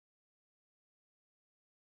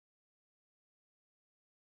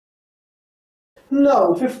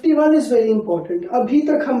Now 51 is very important. अभी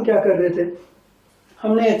तक हम क्या कर रहे थे,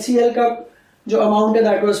 हमने HCl का जो अमाउंट है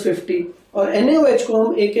दैट वाज 50 और NaOH को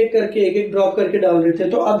हम एक एक करके एक एक ड्रॉप करके डाल रहे थे।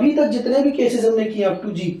 तो अभी तक जितने भी केसेस हमने किए up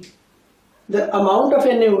to ji, the amount of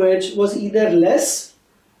NaOH was either less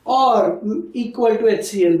और इक्वल टू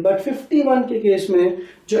HCl, बट 51 के केस में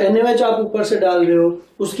जो NaOH आप ऊपर से डाल रहे हो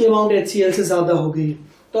उसकी अमाउंट HCl से ज्यादा हो गई।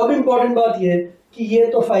 तो अब इंपॉर्टेंट बात यह है कि ये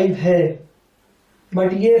तो 5 है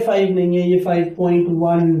बट ये 5 नहीं है, ये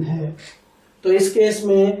 5.1 है। तो इस केस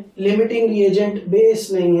में लिमिटिंग रिएजेंट बेस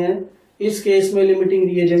नहीं है, इस केस में लिमिटिंग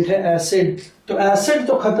रिएजेंट है एसिड। तो एसिड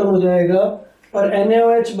तो खत्म हो जाएगा पर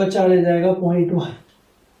NaOH बचा रह जाएगा 0.1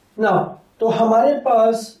 ना। तो हमारे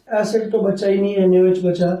पास एसिड तो बचा ही नहीं, NaOH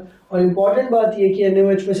बचा। और इंपॉर्टेंट बात ये कि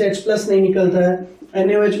NaOH में से H+ नहीं निकलता है,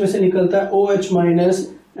 NaOH में से निकलता है OH-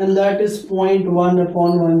 एंड दैट इज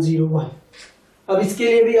 0.1/101। अब इसके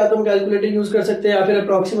लिए भी या तो हम कैलकुलेटर यूज कर सकते हैं या फिर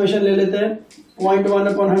अप्रोक्सीमेशन ले लेते हैं,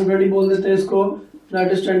 0.1/100 ही बोल देते हैं इसको,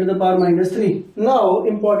 that is 10⁻³ now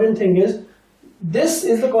important thing is this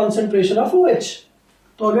is the concentration of OH।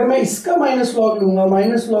 तो अगर मैं इसका माइनस लॉग लूंगा,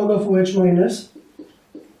 minus log of OH-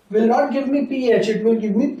 will not give me pH, it will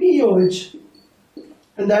give me POH,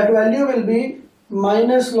 and that value will be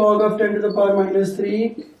minus log of 10⁻³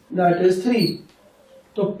 that is 3।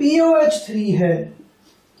 तो POH 3 है,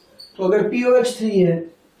 तो अगर POH 3 है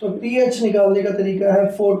तो pH निकालने का तरीका है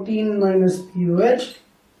 14 minus POH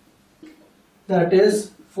that is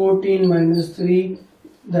 14 - 3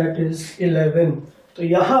 that is 11। तो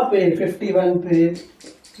यहां पे 51 पे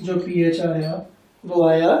जो pH आया वो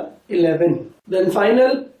आया 11। देन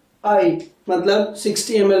फाइनल I मतलब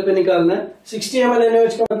 60 ml पे निकालना है। 60 ml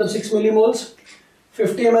NaOH का मतलब 6 मिलीमोल्स,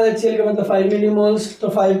 50 ml HCl का मतलब 5 मिलीमोल्स। तो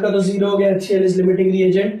 5 का तो 0 हो गया, HCl इज लिमिटिंग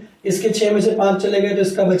रिएजेंट। इसके 6 में से 5 चले गए तो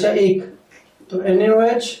इसका बचा 1। तो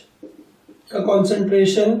NaOH का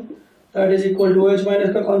concentration that is equal to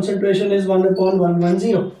OH- का कॉन्सेंट्रेशन इज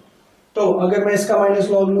 1/110। तो अगर मैं इसका माइनस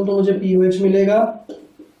लॉग लूं तो मुझे POH मिलेगा,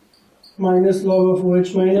 minus log of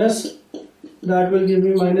OH- that will give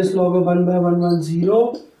me minus log of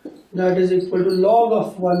 1/110, that is equal to log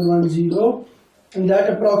of 110, and that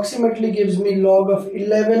approximately gives me log of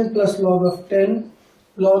 11 plus log of 10.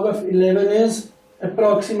 Log of 11 is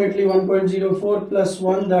approximately 1.04 plus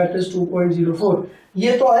 1 that is 2.04।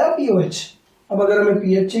 ये तो आया POH। अब अगर हमें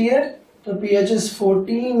pH चाहिए तो pH is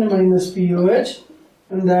 14 minus POH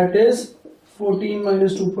and that is 14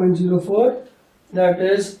 minus 2.04 that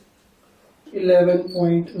is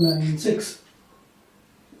 11.96।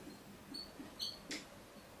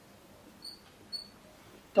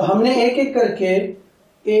 तो हमने एक एक करके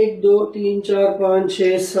 1 2 3 4 5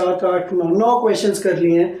 6 7 8 9 क्वेश्चंस कर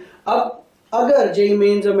लिए हैं। अब अगर जेईई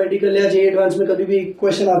मेंस या मेडिकल या जेईई एडवांस में कभी भी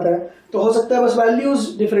क्वेश्चन आता है तो हो सकता है बस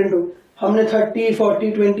वैल्यूज डिफरेंट हो। हमने 30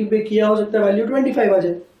 40 20 पे किया, हो सकता है वैल्यू 25 आ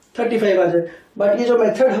जाए, 35 आ जाए, बट ये जो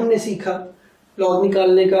मेथड हमने सीखा लॉग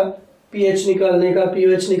निकालने का, पीएच निकालने का,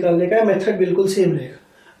 पीओएच निकालने का, मेथड बिल्कुल सेम रहेगा।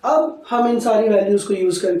 अब हम इन सारी वैल्यूज को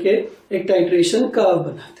यूज करके एक टाइट्रेशन कर्व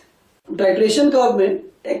बनाते हैं। टाइट्रेशन कर्व में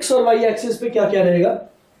एक्स और वाई एक्सिस पे क्या क्या रहेगा?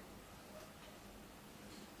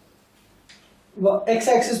 एक्स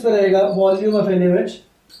एक्सिस पे रहेगा वॉल्यूम ऑफ NaOH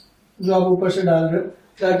जो आप ऊपर से डाल रहे हो,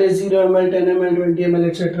 that is 0 ml 10 ml 20 ml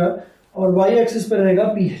etcetera, और वाई एक्सिस पे रहेगा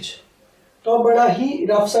pH। तो बड़ा ही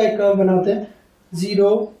रफ सा एक कर्व बनाते हैं, 0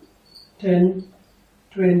 10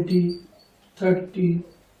 20 30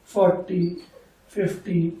 40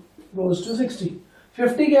 50 goes to 60।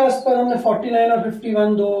 50 के आसपास हमने 49 और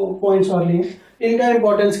 51 दो पॉइंट्स और लिए, इनका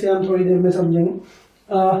इंपॉर्टेंस क्या हम थोड़ी देर में समझेंगे।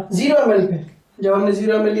 0 ml पे जब हमने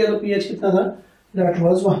 0 ml लिया तो pH कितना था? That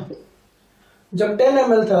was 1। जब 10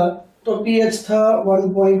 ml था तो pH था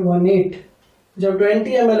 1.18। जब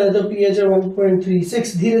 20 ml है तो pH है 1.36,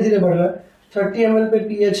 धीरे धीरे बढ़ रहा है। 30 ml पे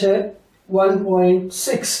pH है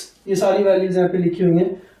 1.6, ये सारी वैल्यूज यहाँ पे लिखी हुई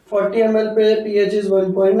हैं। 40 ml पे pH इज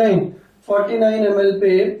 1.9, 49 ml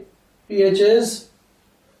पे pH इज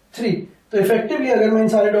 3। तो इफेक्टिवली अगर मैं इन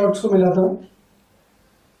सारे डॉट्स को मिलाता हूं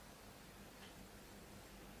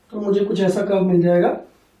तो मुझे कुछ ऐसा कर्व मिल जाएगा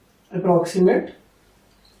अप्रोक्सीमेट।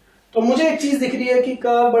 तो मुझे एक चीज दिख रही है कि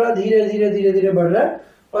कर्व बड़ा धीरे धीरे धीरे धीरे बढ़ रहा है,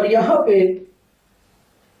 और यहां पे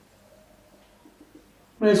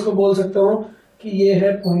मैं इसको बोल सकता हूं कि ये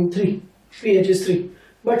है 0.3, pH इज 3।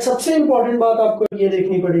 बट सबसे इंपॉर्टेंट बात आपको ये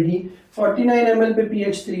देखनी पड़ेगी, 49 ml पे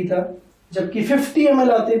pH 3 था, जबकि 50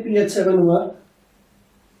 ml आते pH 7 हुआ,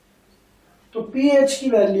 तो pH की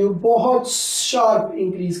वैल्यू बहुत शार्प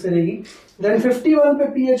इंक्रीज करेगी। देन 51 पे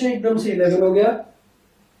pH एकदम से 11 हो गया।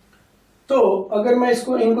 तो अगर मैं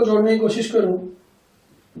इनको जोड़ने की कोशिश करूं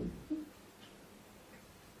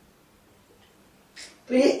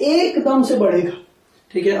तो ये एकदम से बढ़ेगा।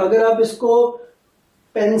 ठीक है, अगर आप इसको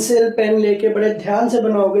पेंसिल पेन लेके बड़े ध्यान से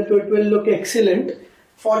बनाओगे तो इट विल लुक एक्सीलेंट।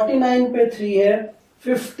 49 पे 3 है,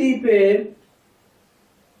 50 पे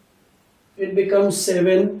it becomes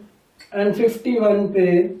 7 and 51 पे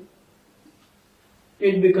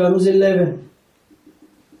it becomes 11।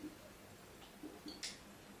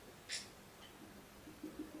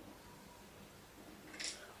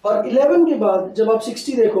 और 11 के बाद जब आप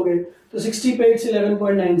 60 देखोगे तो 60 पे इट्स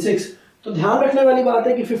 11.96। तो ध्यान रखने वाली बात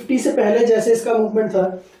है कि 50 से पहले जैसे इसका मूवमेंट था,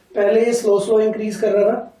 पहले ये स्लो स्लो इंक्रीज कर रहा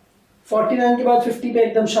था, 49 के बाद 50 पे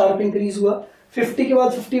एकदम शार्प इंक्रीज हुआ, 50 के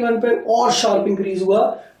बाद 51 पे और शार्प इंक्रीज हुआ,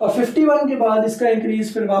 और 51 के बाद इसका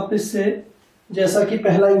इंक्रीज फिर वापस से जैसा कि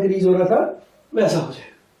पहला इंक्रीज हो रहा था वैसा हो जाए।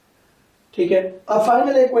 ठीक है, अब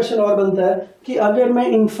फाइनल एक क्वेश्चन और बनता है कि अगर मैं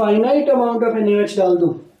इनफाइनाइट अमाउंट ऑफ NaOH डाल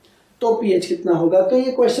दूं तो pH कितना होगा। तो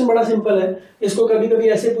ये क्वेश्चन बड़ा सिंपल है, इसको कभी कभी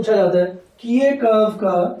ऐसे पूछा जाता है कि ये कर्व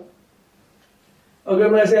का अगर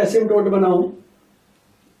मैं ऐसे एसिम्प्टोट बनाऊं,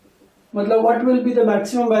 मतलब what will be the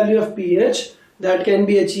maximum value of pH that can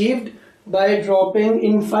be achieved by dropping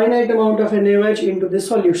infinite amount of NaOH into this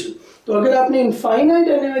solution. तो अगर आपने इनफाइनाइट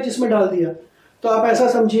NaOH इसमें डाल दिया तो आप ऐसा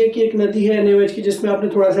समझिए कि एक नदी है NaOH की जिसमें आपने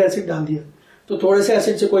थोड़ा सा एसिड डाल दिया, तो थोड़े से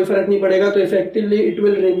एसिड से कोई फर्क नहीं पड़ेगा, तो effectively it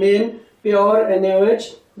will remain pure NaOH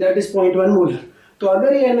that is 0.1 molar. तो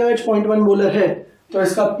अगर ये NaOH 0.1 मोलर है तो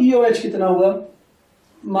इसका POH कितना होगा,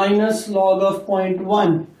 minus log of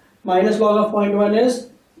 0.1, minus log of 0.1 is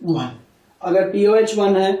 1। अगर POH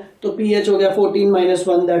 1 है तो pH हो गया 14 माइनस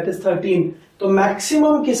 1 दैट इज 13। तो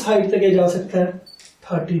मैक्सिमम किस हाइट तक जा सकता है,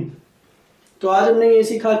 13। तो आज हमने ये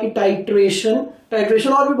सीखा कि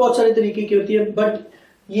टाइट्रेशन और भी बहुत सारे तरीके की होती है, बट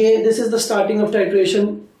ये this is the starting of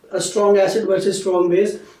titration, strong acid versus strong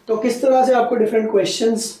base. तो किस तरह से आपको डिफरेंट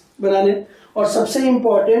क्वेश्चंस बनाने, और सबसे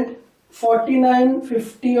इंपॉर्टेंट 49,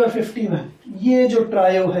 50 और 51 ये जो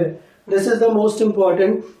ट्रायो है this is the most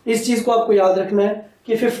important. इस चीज को आपको याद रखना है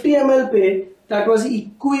कि 50 ml पे दैट वाज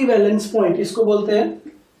इक्विवेलेंस पॉइंट, इसको बोलते हैं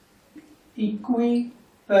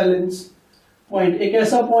इक्विवेलेंस पॉइंट, एक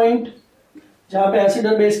ऐसा पॉइंट जहां पे एसिड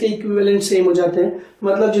और बेस के इक्विवेलेंट सेम हो जाते हैं,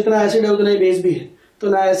 मतलब जितना एसिड है उतना ही बेस भी है, तो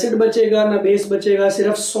ना एसिड बचेगा ना बेस बचेगा,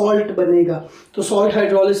 सिर्फ सॉल्ट बनेगा। तो सॉल्ट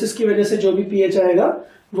हाइड्रोलिसिस की वजह से जो भी pH आएगा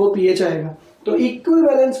वो pH आएगा। तो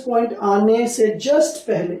इक्विवेलेंस पॉइंट आने से जस्ट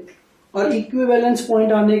पहले और इक्विवेलेंस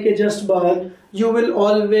पॉइंट आने के जस्ट बाद you will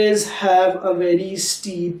always have a very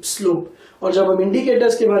steep slope, और जब हम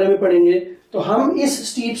इंडिकेटर्स के बारे में पढ़ेंगे तो हम इस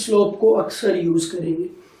स्टीप स्लोप को अक्सर यूज करेंगे।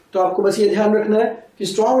 तो आपको बस ये ध्यान रखना है कि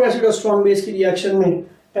स्ट्रॉन्ग एसिड और स्ट्रॉन्ग बेस की रिएक्शन में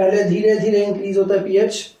पहले धीरे धीरे इंक्रीज होता है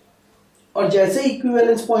pH, और जैसे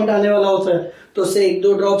इक्विवेलेंस पॉइंट आने वाला होता है तो उससे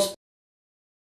 1-2 ड्रॉप्स